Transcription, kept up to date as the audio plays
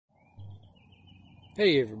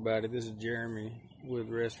Hey everybody, this is Jeremy with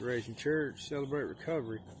Restoration Church, Celebrate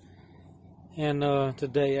Recovery. And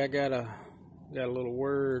today I got a little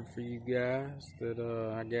word for you guys that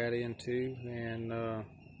I got into, and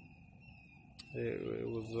it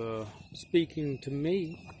was speaking to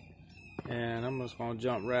me. And I'm just going to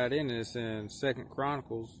jump right in this in 2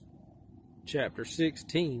 Chronicles chapter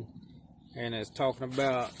 16, and it's talking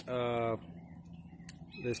about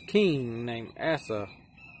this king named Asa.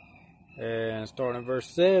 And starting in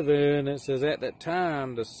verse 7, it says, "At that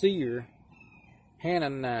time the seer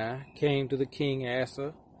Hananiah came to the king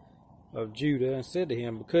Asa of Judah and said to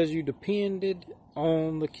him, Because you depended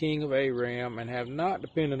on the king of Aram and have not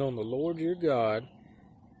depended on the Lord your God,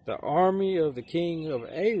 the army of the king of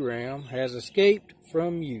Aram has escaped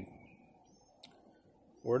from you.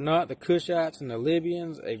 Were not the Cushites and the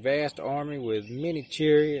Libyans a vast army with many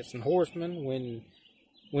chariots and horsemen?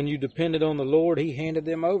 When you depended on the Lord, he handed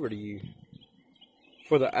them over to you.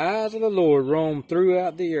 For the eyes of the Lord roam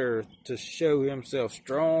throughout the earth to show himself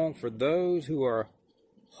strong for those who are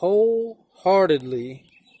wholeheartedly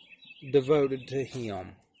devoted to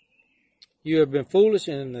him. You have been foolish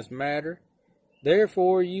in this matter.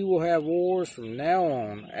 Therefore you will have wars from now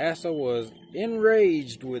on." Asa was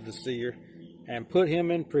enraged with the seer and put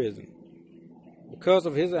him in prison because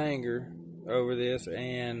of his anger over this,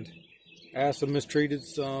 and Asa mistreated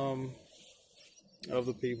some of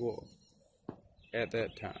the people at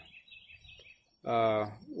that time.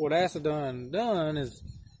 What Asa done is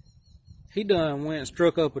he went and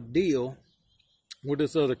struck up a deal with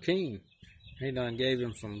this other king. He gave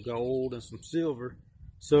him some gold and some silver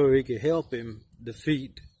so he could help him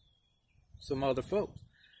defeat some other folks.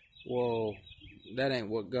 Well, that ain't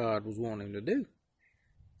what God was wanting him to do.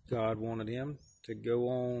 God wanted him to go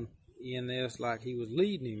on in this like he was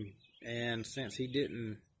leading him. And since he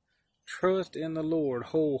didn't trust in the Lord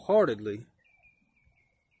wholeheartedly,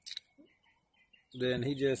 then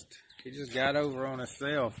he just got over on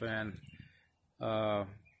himself, and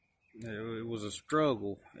it was a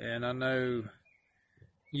struggle. And I know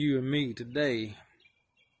you and me today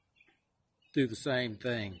do the same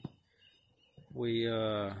thing.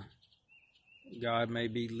 God may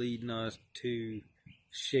be leading us to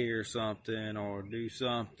share something or do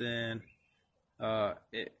something.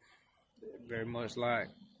 It very much like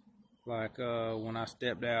when I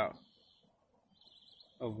stepped out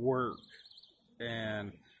of work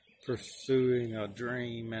and pursuing a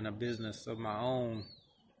dream and a business of my own,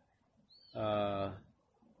 God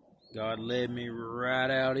led me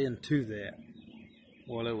right out into that.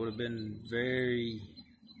 Well, it would have been very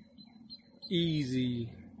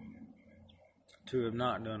easy to have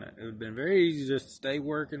not done it. It would have been very easy just to stay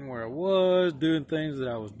working where I was, doing things that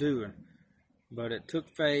I was doing. But it took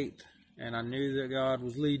faith, and I knew that God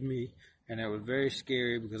was leading me, and it was very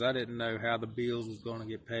scary because I didn't know how the bills was going to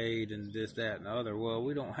get paid and this, that, and the other. Well,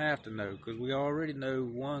 we don't have to know, because we already know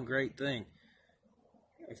one great thing.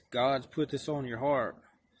 If God's put this on your heart,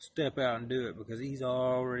 step out and do it, because he's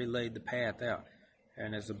already laid the path out.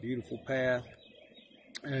 And it's a beautiful path.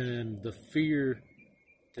 And the fear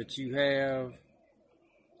that you have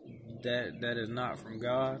that is not from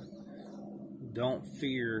God, don't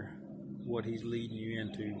fear what he's leading you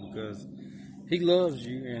into, because he loves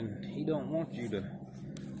you and he don't want you to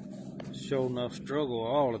show enough struggle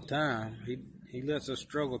all the time. He lets us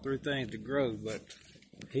struggle through things to grow, but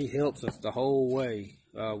he helps us the whole way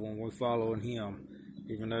when we're following him,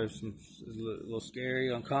 even though it's a little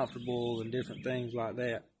scary, uncomfortable, and different things like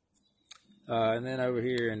that. And then over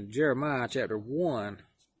here in Jeremiah chapter 1,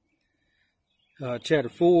 chapter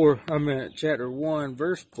 1,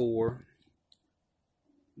 verse 4,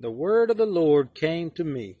 "The word of the Lord came to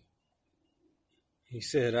me. He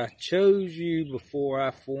said, I chose you before I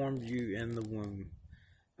formed you in the womb.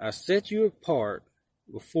 I set you apart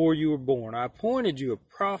before you were born. I appointed you a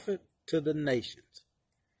prophet to the nations.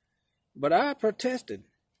 But I protested.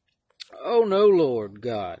 Oh no, Lord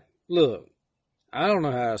God. Look, I don't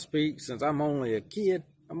know how to speak since I'm only a kid.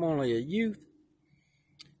 I'm only a youth."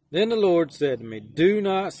 Then the Lord said to me, "Do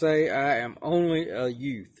not say I am only a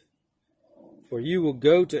youth, for you will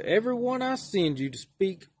go to everyone I send you to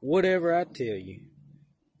speak whatever I tell you.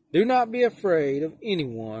 Do not be afraid of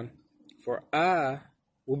anyone, for I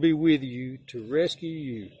will be with you to rescue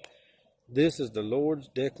you. This is the Lord's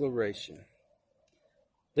declaration."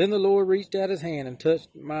 Then the Lord reached out his hand and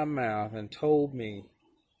touched my mouth and told me,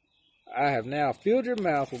 "I have now filled your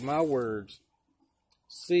mouth with my words.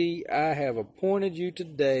 See, I have appointed you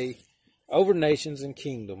today over nations and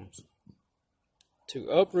kingdoms, to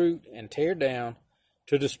uproot and tear down,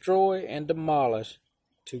 to destroy and demolish,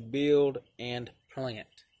 to build and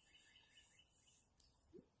plant."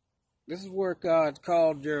 this is where God's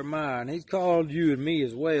called Jeremiah, and he's called you and me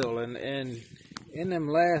as well. And in them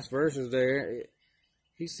last verses there,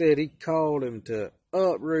 he said he called him to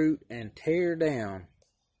uproot and tear down,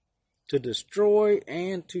 to destroy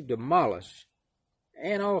and to demolish,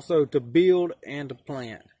 and also to build and to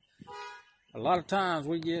plant. A lot of times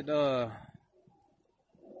we get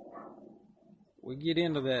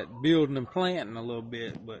into that building and planting a little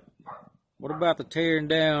bit, but what about the tearing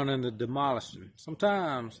down and the demolishing?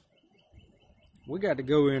 Sometimes we got to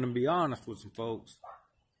go in and be honest with some folks,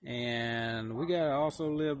 and we got to also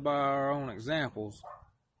live by our own examples.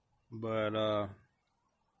 But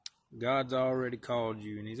God's already called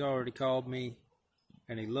you, and he's already called me,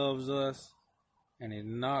 and he loves us, and he's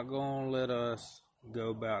not going to let us go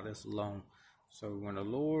about this alone. So when the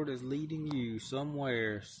Lord is leading you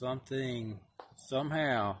somewhere, something,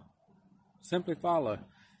 somehow, simply follow,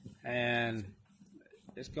 and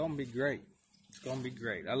it's going to be great. It's going to be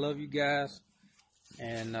great. I love you guys,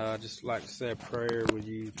 and just like to say a prayer with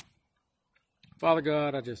you. Father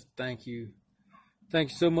God, I just thank you.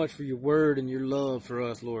 Thank you so much for your word and your love for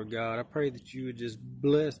us, Lord God. I pray that you would just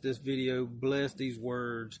bless this video, bless these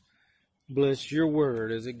words, bless your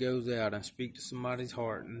word as it goes out and speak to somebody's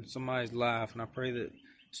heart and somebody's life. And I pray that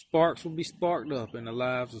sparks will be sparked up in the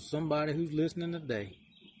lives of somebody who's listening today.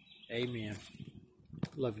 Amen.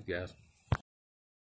 Love you guys.